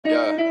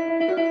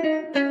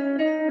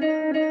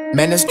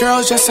Man, this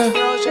girl's just a.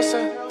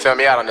 Tell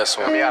me out on this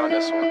one.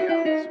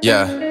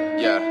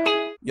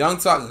 Yeah. Young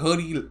Talk,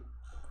 Hoodie,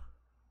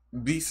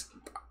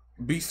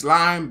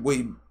 BSlime.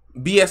 Wait,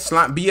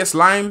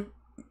 BSlime.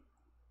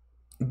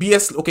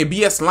 Okay,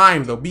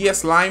 BSlime though.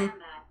 BSlime.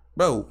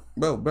 Bro.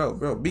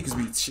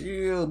 Bigsby,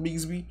 chill,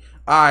 Bigsby.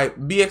 Alright,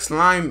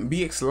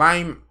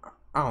 BSlime.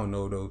 I don't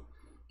know though.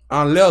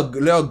 Lil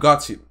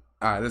Gotit.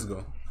 Alright, let's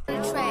go.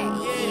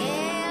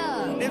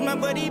 Yeah, this my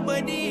buddy.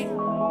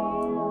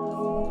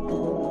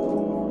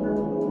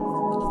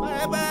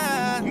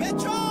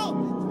 Metro.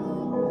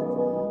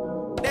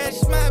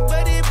 That's my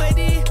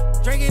buddy.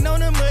 Drinking on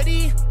the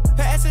muddy.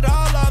 Pass it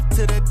all off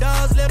to the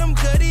dogs, let them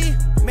cutty.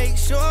 Make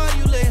sure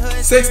you let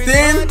her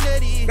 16?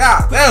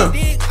 God damn.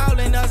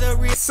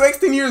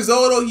 16 years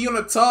old though, he on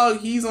the tug,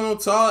 he's on the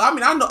tug. I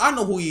mean, I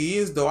know who he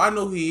is though. I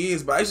know who he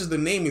is, but it's just the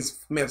name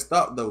is messed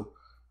up though.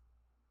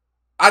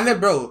 I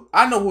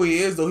know who he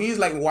is though. He's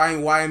like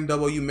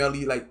YNW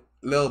Melly, like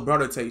little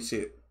brother type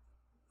shit.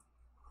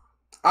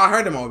 I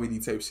heard him already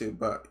type shit,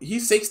 but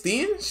he's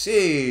 16?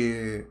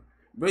 Shit.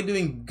 Bro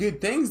doing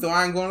good things though,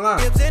 I ain't gonna lie.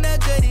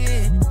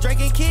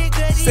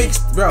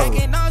 Bro.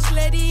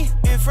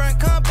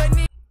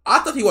 I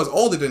thought he was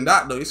older than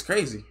that though, it's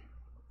crazy.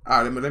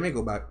 Alright, let me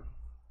go back.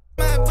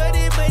 My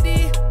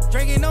buddy,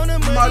 drinking on the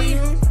muddy.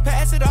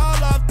 Pass it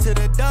all off to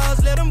the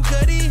dogs, let them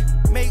cutty.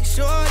 Make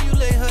sure you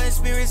let her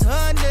experience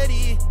her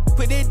nutty.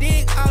 Put the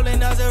dick all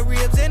in other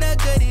ribs and a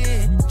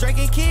goodie.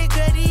 Drinking Kid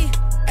Cudi,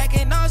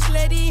 acting all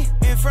slutty.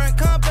 In front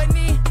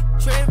company,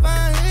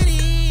 Trayvon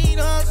Hoodie,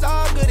 dogs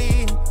all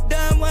goodie.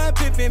 Done one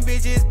pimpin'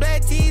 bitches,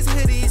 black tees,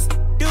 hoodies.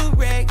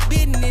 Do-rag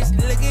business,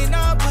 looking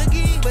all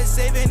boogie, but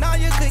saving all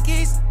your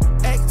cookies.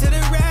 Act to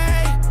the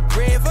right,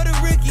 red for the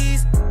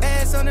rookies.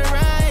 Ass on the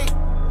right,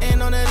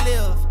 and on the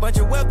left. Bunch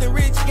of wealthy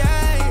rich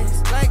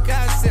guys, like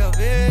ourselves,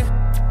 yeah.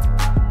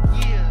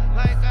 Yeah,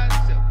 like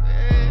ourselves,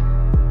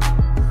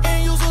 yeah.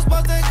 And you was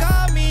supposed to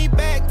call me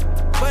back,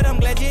 but I'm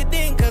glad you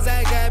didn't, cause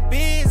I got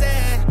busy.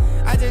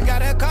 I just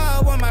got a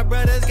call when my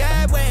brothers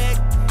got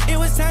whacked. It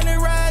was time to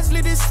rise,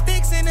 lit the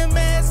sticks in the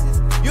masses.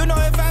 You know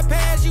if I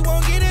pass, you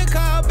won't get a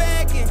call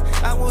back, and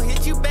I will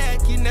hit you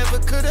back. You never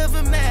could have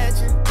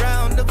imagined.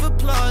 Round of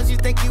applause, you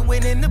think you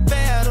win in the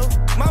battle.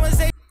 Mama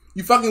say,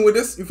 you fucking with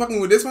this? You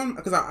fucking with this one?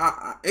 Because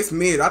it's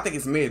mid. I think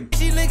it's mid.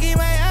 She look in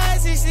my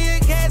eyes and see a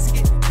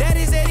casket.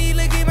 Daddy said he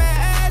look in my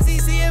eyes, he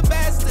see a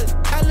bastard.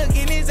 I look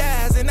in his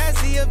eyes and I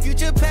see a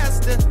future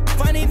pastor.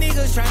 Funny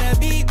niggas trying to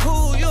be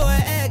cool, you're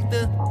an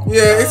actor.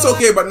 Yeah, it's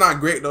okay, but not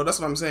great though. That's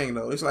what I'm saying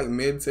though. It's like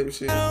mid type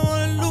shit. I don't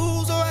wanna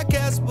lose or a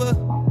Casper.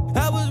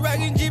 I was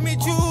rocking Jimmy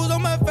Choo's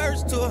on my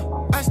first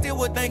tour. I still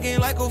was thinking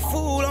like a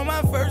fool on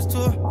my first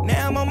tour.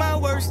 Now I'm on my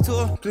worst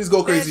tour. Please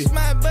go crazy. That's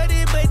my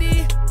buddy,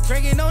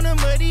 drinking on the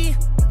muddy.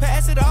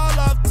 Pass it all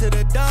off to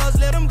the dogs,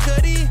 let them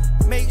cutty.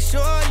 Make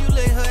sure you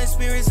let her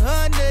experience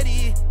her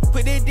nutty.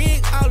 Put the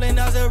dick all in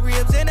other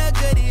ribs and a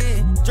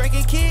goodie.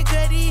 Drinking Kid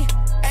Cudi,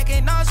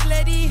 acting all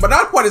slutty. But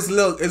that part is a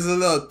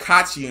little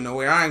catchy in a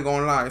way. I ain't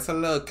gonna lie. It's a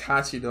little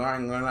catchy though. I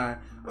ain't gonna lie.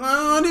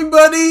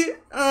 Buddy,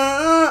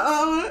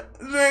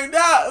 drink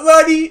that,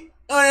 buddy.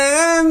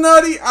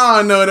 Nutty. I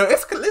don't know though.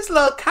 It's a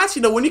little catchy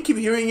though. When you keep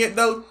hearing it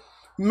though,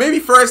 maybe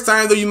first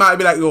time though you might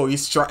be like, oh,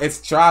 it's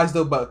trash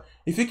though. But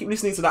if you keep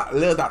listening to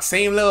that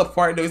same little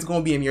part though, it's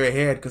gonna be in your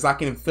head because I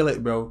can feel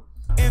it, bro.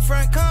 In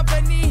front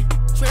company,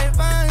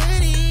 Trayvon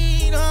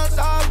Hoodie, dogs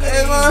all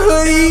good.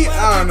 Hoodie.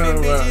 I don't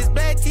know, bro.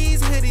 Black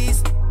tees,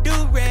 hoodies,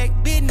 do-rag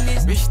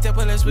business. Rich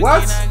stepper, let's begin.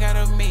 I got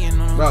 $1 million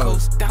on the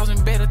coast.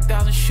 1,000 bet,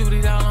 1,000 shoot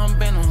it all on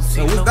Ben on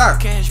C. What's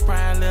that? Cash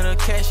prior, let her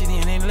cash it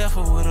in and left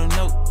her with a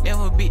note.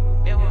 Never beat.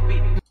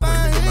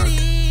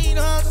 Hoodie,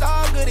 dogs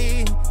all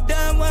goodie.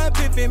 Done one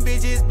pimpin'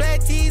 bitches,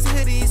 black tees,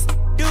 hoodies.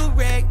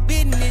 Do-rag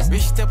business.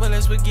 Rich stepper,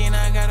 let's begin.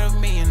 I got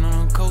 $1 million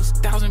on the coast.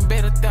 1,000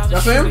 bet,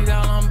 1,000 shoot it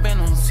all on Ben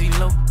on C.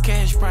 Low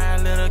cash prior,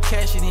 let her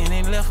cash it in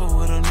and left her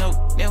with a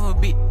note. Never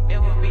beat.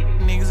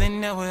 Niggas ain't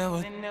never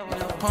ever.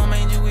 Palm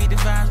Angel, we the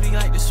vibes, we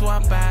like to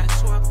swap out.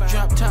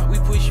 Drop top, we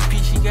push your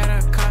piece, she got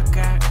her cock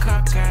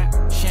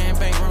out.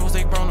 Champagne rose,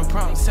 they brought the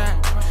prop side.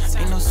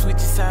 Ain't no switching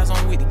sides,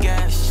 on with the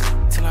guys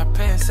till I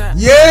pass out.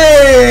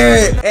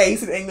 Yeah! Hey, he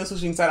said ain't no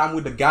switching side, I'm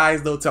with the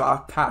guys though till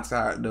I pass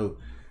out though.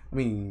 I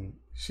mean,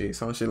 shit,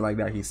 some shit like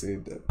that he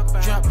said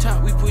though. Drop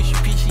top, we push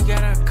your piece, she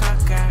got her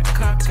cock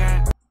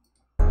out.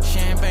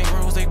 Champagne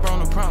rose, they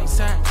brought the prop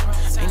side.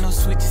 Ain't no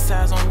switching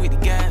sides, on with the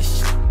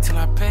guys till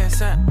I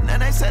pass out. Now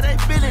they say they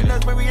feeling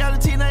us, but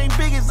reality ain't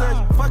big as us.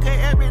 Fuck her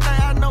every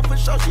night, I know for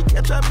sure she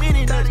catch her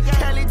mini nuts.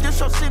 Cali dish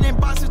her sitting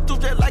boxes through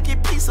just like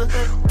it pizza.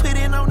 Put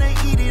it on and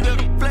eat it up,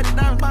 flood it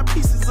down my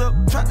pieces up.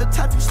 Drop the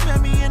top, you smell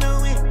me in the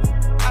wind.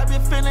 I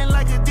been feeling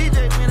like a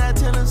DJ when I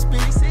tell her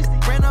spin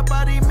it. Ran up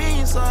all these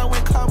millions, so I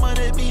went call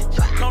money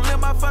bitch. Don't let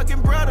my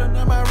fucking brother,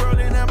 now my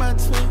rolling, now my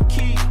twin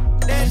key.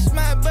 That's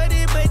my buddy.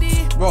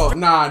 Bro,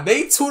 nah,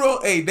 they two though.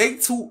 Hey, they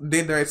two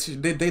did their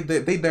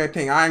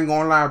thing. I ain't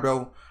gonna lie,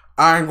 bro.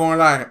 I ain't gonna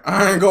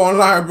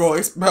lie, bro.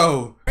 It's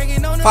bro.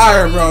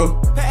 Fire,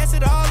 bro. Pass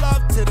it all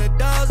off to the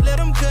dogs, let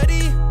them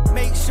cutty.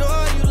 Make sure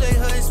you let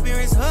her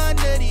experience her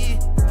nutty.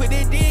 Put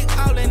the dick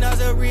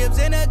ribs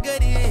and a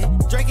goodie.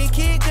 Drinking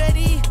Kid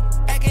Gotit,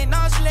 acting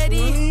all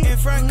slutty. In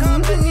front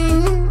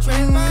company,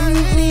 trend my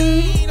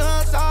hoodie.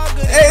 All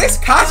good. Hey, it's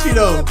catchy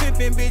though.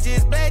 Pimpin'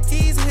 bitches, black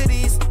tees,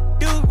 hoodies.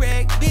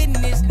 Do-rag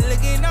business,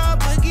 looking all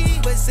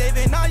boogie. But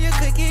saving all your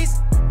cookies.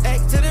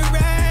 Act to the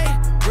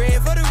right,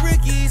 red for the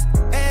rookies.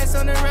 Ass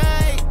on the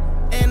right,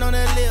 and on the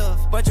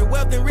left. Bunch of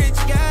wealthy rich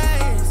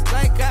guys,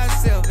 like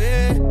ourselves,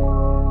 yeah.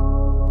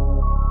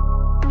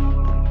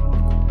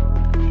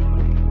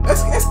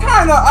 It's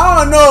kind of,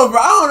 I don't know, bro.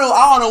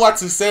 I don't know what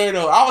to say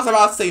though. I was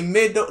about to say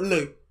mid though.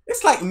 Look,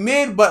 it's like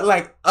mid, but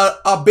like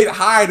a bit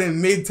higher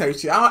than mid type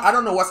shit. I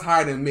don't know what's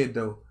higher than mid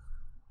though.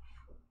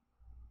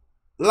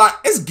 Like,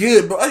 it's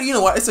good, bro. You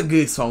know what? It's a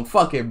good song.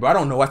 Fuck it, bro. I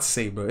don't know what to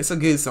say, bro. It's a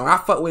good song. I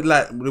fuck with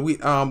like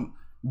BSlime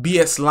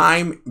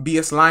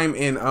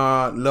and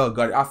Lil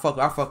Gotit. I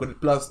fuck with it.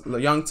 Plus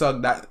Young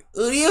Thug, that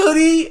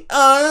Hoodie.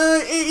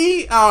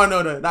 I don't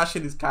know, that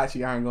shit is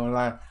catchy. I ain't gonna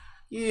lie.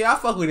 Yeah, I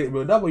fuck with it,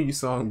 bro. W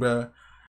song, bro.